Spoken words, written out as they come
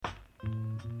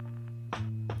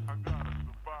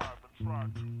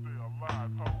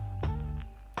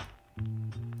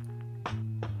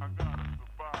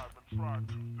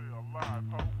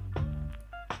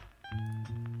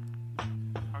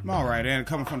All right, and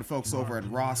coming from the folks over at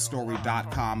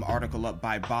rawstory.com, article up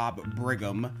by Bob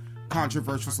Brigham.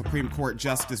 Controversial Supreme Court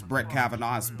Justice Brett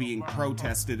Kavanaugh is being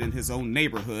protested in his own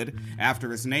neighborhood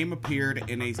after his name appeared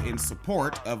in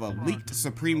support of a leaked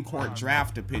Supreme Court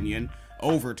draft opinion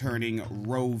overturning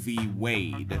Roe v.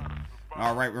 Wade.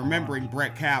 All right, remembering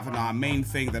Brett Kavanaugh, main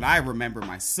thing that I remember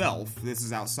myself, this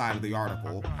is outside of the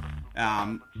article,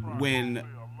 when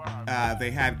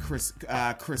they had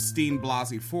Christine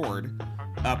Blasey Ford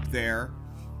up there,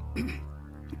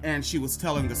 and she was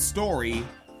telling the story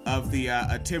of the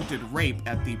attempted rape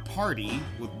at the party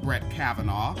with Brett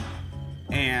Kavanaugh.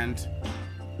 And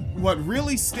what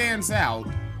really stands out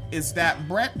is that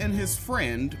Brett and his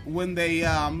friend, when they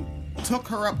took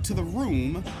her up to the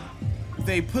room,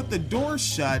 they put the door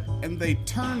shut and they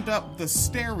turned up the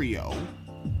stereo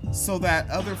so that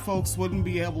other folks wouldn't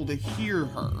be able to hear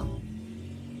her.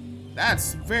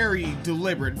 That's very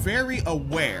deliberate, very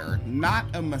aware,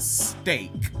 not a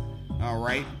mistake, all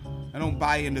right? I don't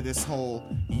buy into this whole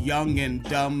young and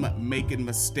dumb making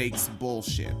mistakes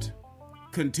bullshit.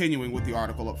 Continuing with the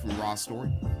article up from Raw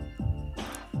Story.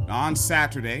 On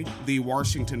Saturday, the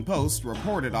Washington Post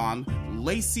reported on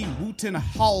Lacie Wooten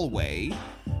Holway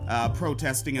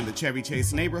protesting in the Chevy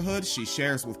Chase neighborhood she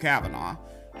shares with Kavanagh.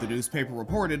 The newspaper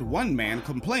reported one man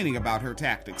complaining about her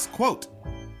tactics, quote,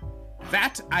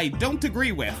 "That I don't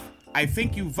agree with. I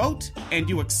think you vote and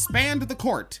you expand the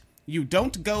court. You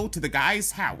don't go to the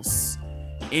guy's house."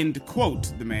 End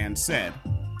quote, the man said.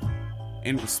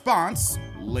 In response,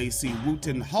 Lacie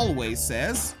Wooten Holway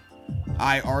says,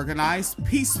 "I organized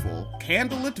peaceful,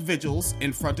 candlelit vigils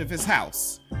in front of his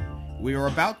house. We are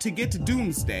about to get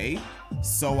doomsday,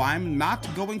 so I'm not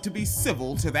going to be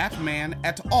civil to that man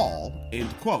at all."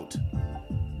 End quote.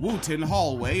 Wooten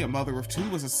Holway, a mother of two,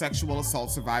 was a sexual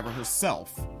assault survivor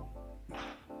herself.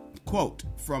 Quote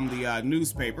from the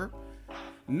newspaper,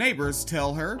 "Neighbors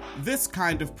tell her this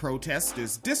kind of protest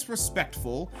is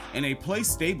disrespectful in a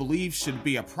place they believe should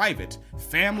be a private,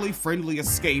 family-friendly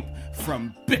escape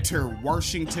from bitter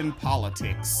Washington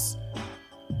politics."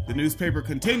 The newspaper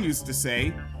continues to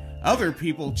say, "Other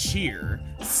people cheer,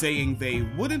 saying they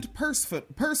wouldn't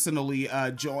personally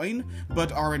join,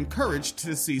 but are encouraged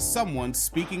to see someone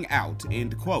speaking out."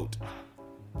 End quote.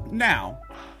 Now,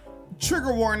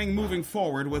 trigger warning moving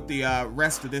forward with the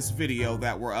rest of this video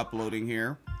that we're uploading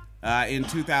here. In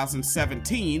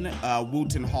 2017,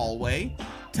 Wooten Holway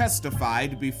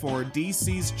testified before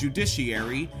DC's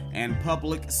Judiciary and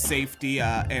Public Safety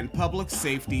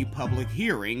public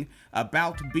hearing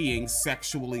about being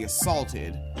sexually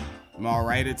assaulted. All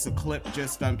right, it's a clip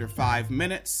just under 5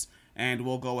 minutes, and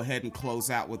we'll go ahead and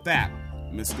close out with that.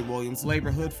 Mr. Williams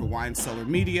Laborhood for Wine Cellar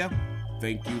Media,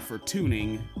 thank you for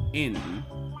tuning in.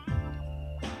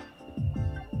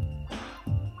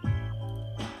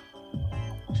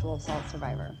 Sexual assault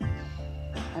survivor.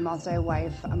 I'm also a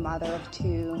wife, a mother of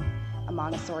two, a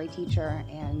Montessori teacher,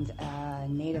 and a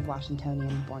native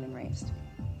Washingtonian born and raised.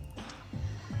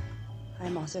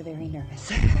 I'm also very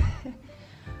nervous.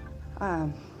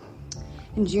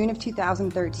 In June of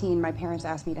 2013, my parents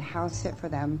asked me to house sit for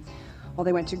them while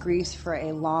they went to Greece for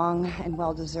a long and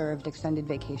well-deserved extended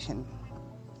vacation.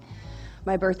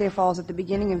 My birthday falls at the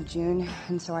beginning of June,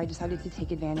 and so I decided to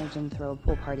take advantage and throw a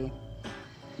pool party.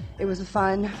 It was a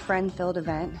fun, friend-filled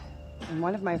event, and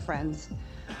one of my friends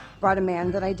brought a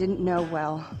man that I didn't know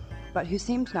well, but who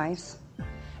seemed nice,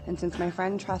 and since my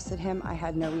friend trusted him, I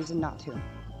had no reason not to.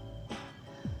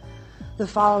 The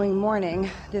following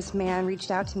morning, this man reached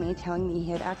out to me telling me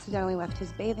he had accidentally left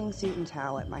his bathing suit and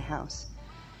towel at my house,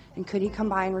 and could he come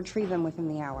by and retrieve them within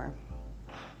the hour.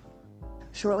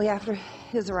 Shortly after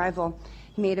his arrival,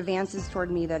 he made advances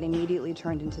toward me that immediately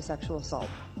turned into sexual assault.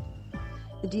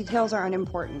 The details are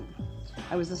unimportant.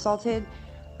 I was assaulted,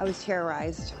 I was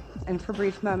terrorized, and for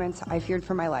brief moments, I feared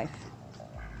for my life.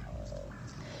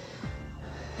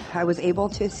 I was able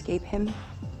to escape him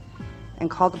and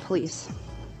call the police.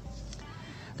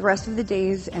 The rest of the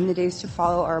days and the days to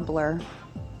follow are a blur.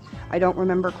 I don't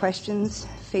remember questions,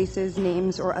 faces,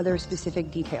 names, or other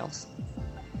specific details.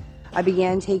 I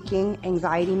began taking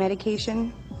anxiety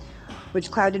medication, which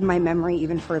clouded my memory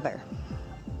even further.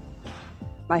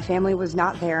 My family was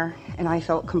not there, and I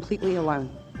felt completely alone.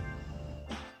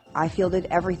 I fielded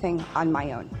everything on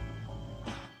my own.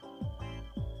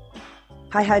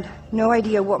 I had no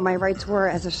idea what my rights were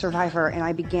as a survivor, and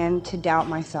I began to doubt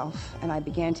myself, and I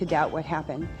began to doubt what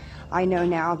happened. I know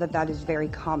now that that is very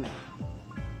common.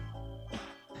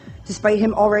 Despite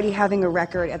him already having a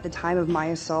record at the time of my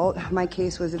assault, my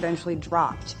case was eventually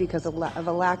dropped because of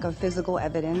a lack of physical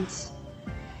evidence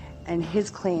and his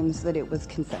claims that it was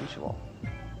consensual.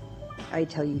 I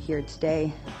tell you here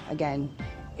today, again,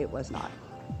 it was not.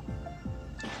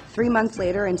 3 months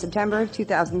later, in September of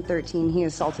 2013, he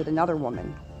assaulted another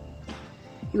woman.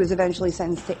 He was eventually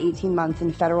sentenced to 18 months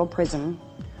in federal prison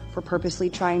for purposely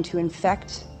trying to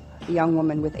infect a young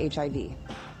woman with HIV.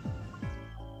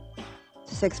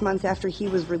 6 months after he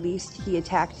was released, he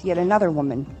attacked yet another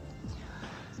woman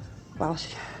while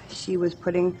she was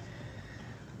putting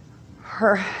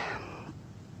her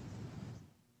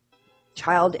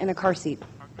child in a car seat.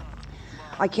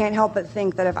 I can't help but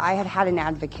think that if I had had an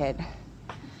advocate,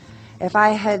 if I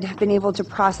had been able to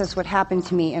process what happened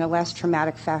to me in a less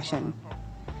traumatic fashion,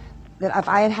 that if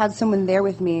I had had someone there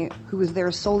with me who was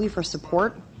there solely for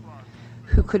support,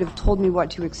 who could have told me what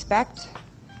to expect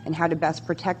and how to best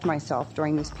protect myself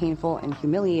during this painful and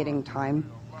humiliating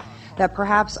time, that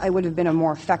perhaps I would have been a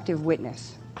more effective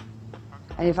witness.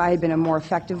 And if I had been a more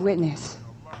effective witness,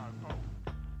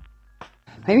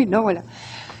 maybe no one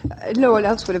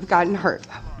else would have gotten hurt.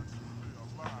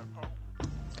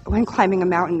 When climbing a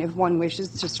mountain, if one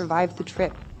wishes to survive the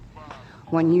trip,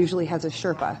 one usually has a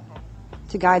Sherpa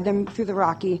to guide them through the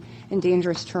rocky and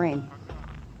dangerous terrain.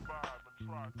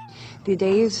 The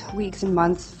days, weeks, and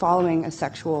months following a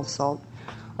sexual assault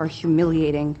are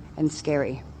humiliating and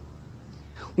scary.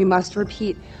 We must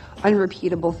repeat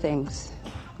unrepeatable things.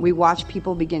 We watch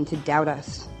people begin to doubt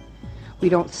us. We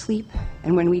don't sleep,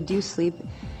 and when we do sleep,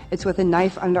 it's with a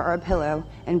knife under our pillow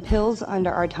and pills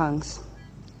under our tongues.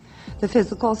 The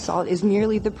physical assault is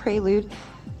merely the prelude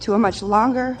to a much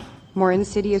longer, more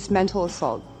insidious mental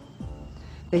assault.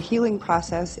 The healing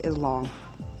process is long.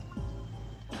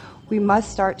 We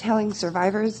must start telling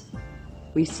survivors,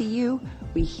 we see you,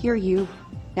 we hear you,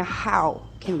 now how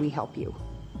can we help you?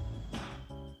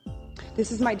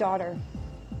 This is my daughter.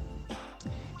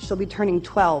 She'll be turning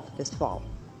 12 this fall.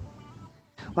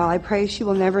 While I pray she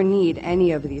will never need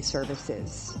any of these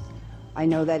services, I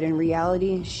know that in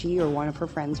reality, she or one of her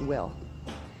friends will.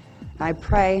 And I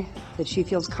pray that she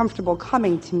feels comfortable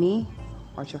coming to me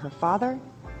or to her father.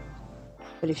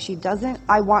 But if she doesn't,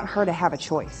 I want her to have a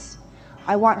choice.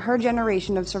 I want her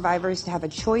generation of survivors to have a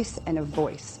choice and a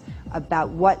voice about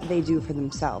what they do for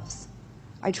themselves.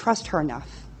 I trust her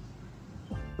enough.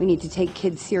 We need to take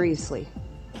kids seriously.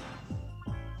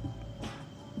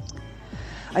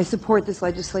 I support this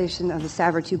legislation of the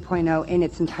SAVR 2.0 in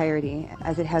its entirety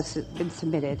as it has been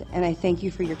submitted, and I thank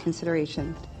you for your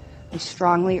consideration. I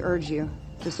strongly urge you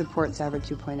to support SAVR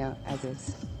 2.0 as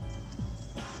is.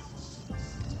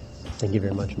 Thank you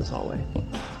very much, Ms. Holway.